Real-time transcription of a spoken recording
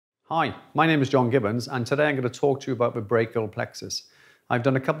Hi, my name is John Gibbons, and today I'm going to talk to you about the brachial plexus. I've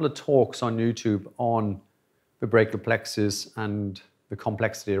done a couple of talks on YouTube on the brachial plexus and the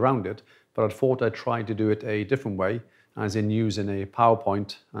complexity around it, but I thought I'd try to do it a different way, as in using a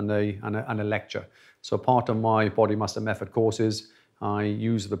PowerPoint and a lecture. So part of my Body Master Method courses, I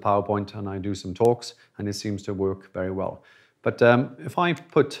use the PowerPoint and I do some talks, and it seems to work very well. But if I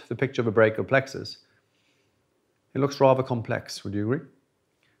put the picture of a brachial plexus, it looks rather complex, would you agree?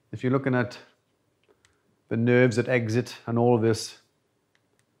 If you're looking at the nerves that exit and all of this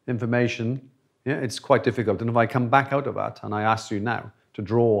information, yeah, it's quite difficult. And if I come back out of that and I ask you now to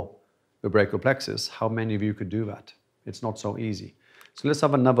draw the brachial plexus, how many of you could do that? It's not so easy. So let's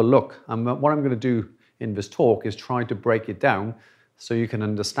have another look. And what I'm going to do in this talk is try to break it down so you can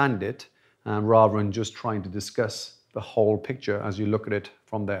understand it, rather than just trying to discuss the whole picture as you look at it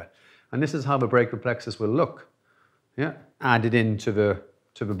from there. And this is how the brachial plexus will look, yeah, added into the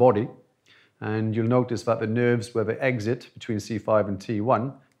body. And you'll notice that the nerves where they exit between C5 and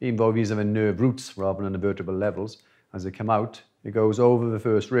T1, even though these are the nerve roots rather than the vertebral levels, as they come out, it goes over the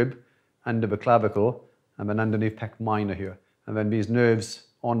first rib, under the clavicle, and then underneath pec minor here. And then these nerves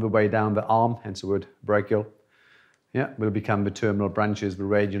on the way down the arm, hence the word brachial, yeah, will become the terminal branches, the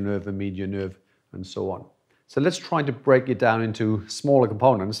radial nerve, the median nerve, and so on. So let's try to break it down into smaller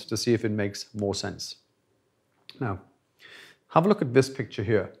components to see if it makes more sense. Now, have a look at this picture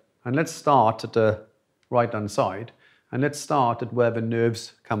here, and let's start at the right-hand side, and let's start at where the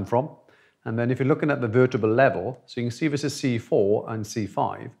nerves come from. And then if you're looking at the vertebral level, so you can see this is C4 and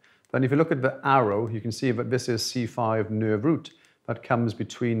C5, then if you look at the arrow, you can see that this is C5 nerve root that comes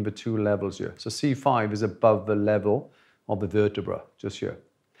between the two levels here. So C5 is above the level of the vertebra, just here.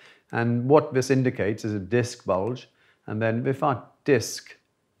 And what this indicates is a disc bulge, and then if our disc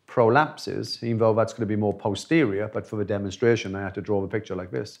prolapses, even though that's going to be more posterior, but for the demonstration I had to draw the picture like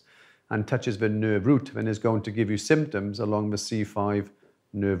this, and touches the nerve root, then it's going to give you symptoms along the C5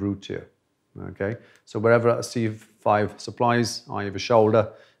 nerve root here. Okay, so wherever a C5 supplies, i.e. the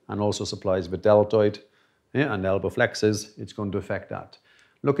shoulder, and also supplies the deltoid, yeah, and elbow flexors, it's going to affect that.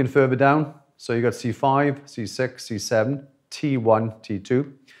 Looking further down, so you got C5, C6, C7, T1,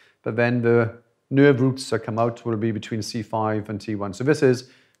 T2, but then the nerve roots that come out will be between C5 and T1. So this is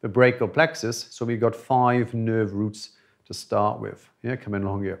the brachial plexus, so we've got 5 nerve roots to start with, yeah, coming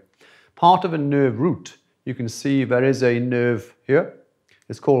along here. Part of a nerve root, you can see there is a nerve here.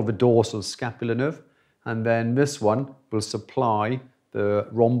 It's called the dorsal scapular nerve, and then this one will supply the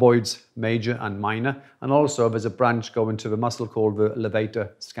rhomboids major and minor, and also there's a branch going to the muscle called the levator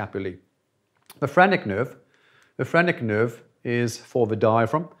scapulae. The phrenic nerve is for the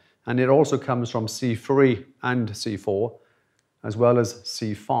diaphragm, and it also comes from C3 and C4, as well as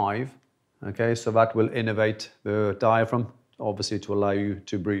C5, okay, so that will innervate the diaphragm, obviously to allow you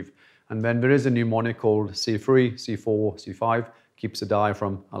to breathe. And then there is a mnemonic called C3, C4, C5, keeps the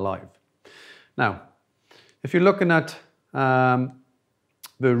diaphragm alive. Now, if you're looking at the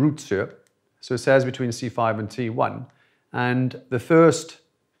roots here, so it says between C5 and T1, and the first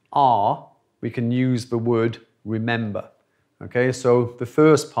R, we can use the word remember. Okay, so the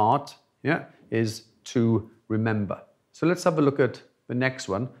first part, yeah, is to remember. So let's have a look at the next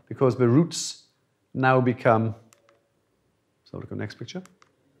one, because the roots now become, so look at the next picture,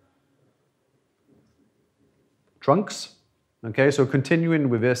 trunks. Okay, so continuing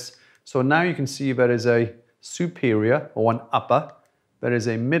with this, so now you can see there is a superior or an upper, there is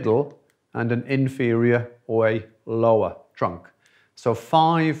a middle, and an inferior or a lower trunk. So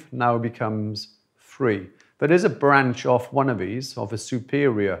 5 now becomes 3. There is a branch off one of these, of a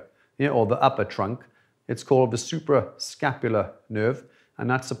superior, yeah, or the upper trunk. It's called the suprascapular nerve, and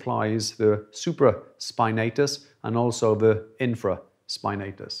that supplies the supraspinatus and also the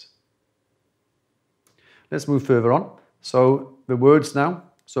infraspinatus. Let's move further on. So the words now,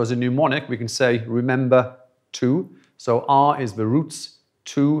 so as a mnemonic, we can say remember 2. So R is the roots,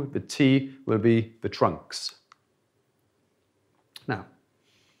 2, the T will be the trunks. Now,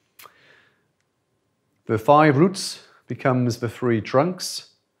 the 5 roots becomes the 3 trunks.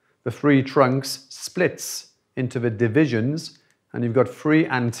 The 3 trunks splits into the divisions, and you've got 3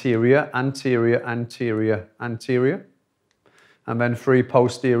 anterior, anterior, anterior, anterior, and then 3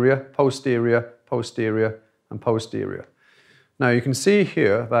 posterior, posterior, posterior, and posterior. Now you can see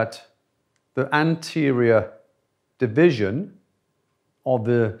here that the anterior division of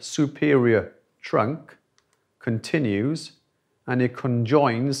the superior trunk continues, and it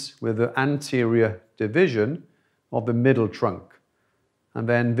conjoins with the anterior division of the middle trunk. And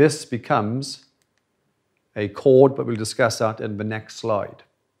then this becomes a cord, but we'll discuss that in the next slide.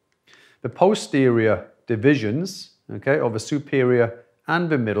 The posterior divisions, okay, of the superior and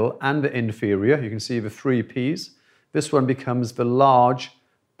the middle and the inferior. You can see the 3 Ps. This one becomes the large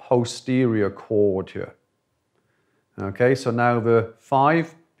posterior cord here. Okay, so now the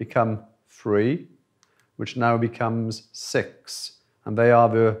 5 become 3, which now becomes 6. And they are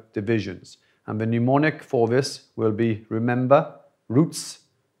the divisions. And the mnemonic for this will be, remember, roots,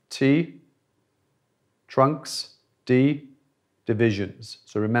 T, trunks, D, divisions.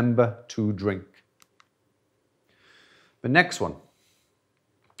 So remember to drink. The next one,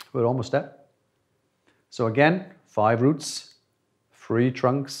 we're almost there. So again, 5 roots, 3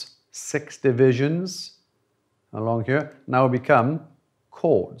 trunks, 6 divisions along here. Now become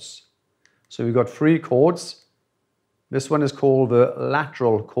chords. So we've got 3 chords. This one is called the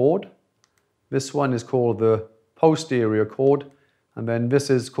lateral chord. This one is called the posterior chord. And then this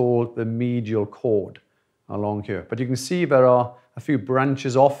is called the medial chord along here. But you can see there are a few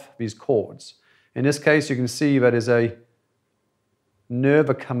branches off these chords. In this case, you can see there is a nerve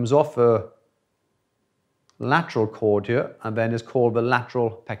that comes off a lateral cord here, and then is called the lateral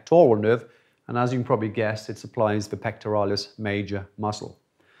pectoral nerve. And as you can probably guess, it supplies the pectoralis major muscle.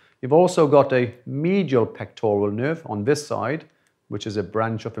 You've also got a medial pectoral nerve on this side, which is a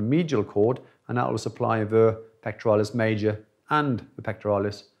branch of a medial cord, and that will supply the pectoralis major and the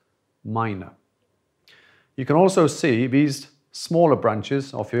pectoralis minor. You can also see these smaller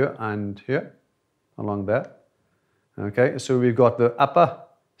branches off here and here, along there. Okay, so we've got the upper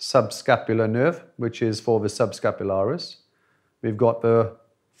subscapular nerve, which is for the subscapularis. We've got the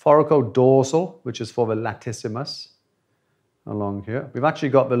thoracodorsal, which is for the latissimus, along here. We've actually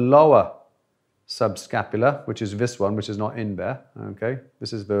got the lower subscapular, which is this one, which is not in there. Okay,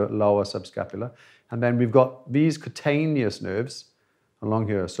 this is the lower subscapular. And then we've got these cutaneous nerves along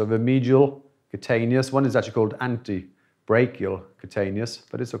here. So the medial cutaneous, one is actually called anti-brachial cutaneous,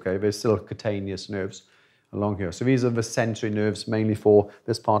 but it's okay, they're still cutaneous nerves along here. So these are the sensory nerves, mainly for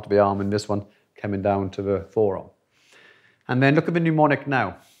this part of the arm, and this one coming down to the forearm. And then look at the mnemonic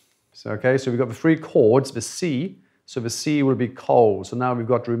now. So, okay, so we've got the 3 chords, the C, so the C will be cold. So now we've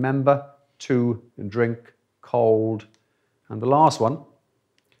got to remember to drink cold. And the last one,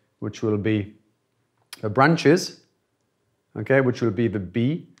 which will be the branches, okay, which will be the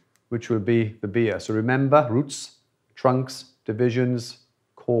B, which will be the beer. So remember, roots, trunks, divisions,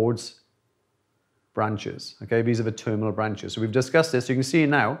 chords, branches. Okay, these are the terminal branches. So we've discussed this. You can see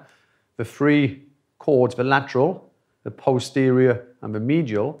now the 3 chords, the lateral, the posterior, and the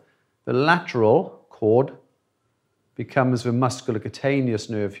medial. The lateral chord becomes the musculocutaneous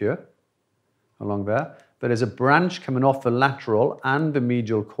nerve here, along there. There is a branch coming off the lateral and the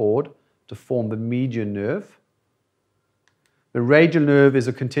medial chord to form the median nerve. The radial nerve is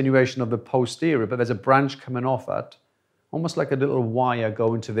a continuation of the posterior, but there's a branch coming off it, almost like a little wire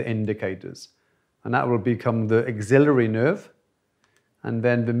going to the indicators. And that will become the axillary nerve. And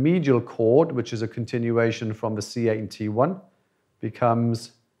then the medial chord, which is a continuation from the C8 and T1,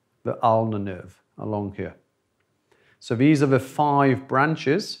 becomes the ulnar nerve along here. So these are the 5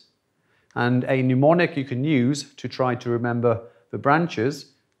 branches, and a mnemonic you can use to try to remember the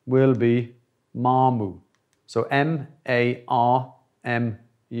branches will be MARMU. So M-A-R-M-U.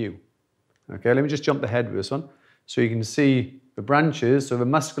 Okay, let me just jump ahead with this one. So you can see the branches, so the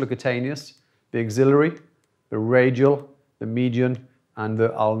musculocutaneous, the axillary, the radial, the median, and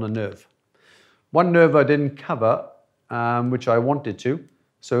the ulnar nerve. One nerve I didn't cover, which I wanted to.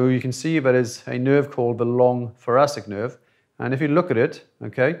 So you can see there is a nerve called the long thoracic nerve. And if you look at it,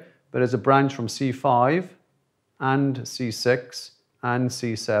 okay, there is a branch from C5 and C6 and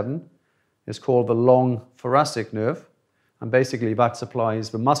C7. It's called the long thoracic nerve. And basically that supplies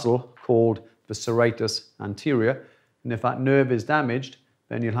the muscle called the serratus anterior. And if that nerve is damaged,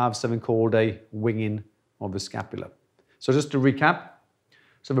 then you'll have something called a winging of the scapula. So just to recap,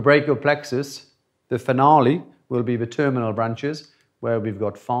 so the brachial plexus, the finale will be the terminal branches, where we've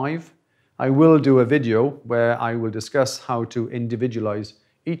got 5. I will do a video where I will discuss how to individualize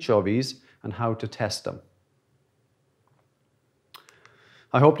each of these and how to test them.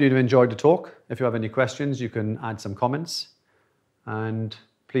 I hope you've enjoyed the talk. If you have any questions, you can add some comments. And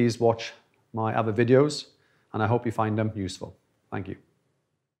please watch my other videos, and I hope you find them useful. Thank you.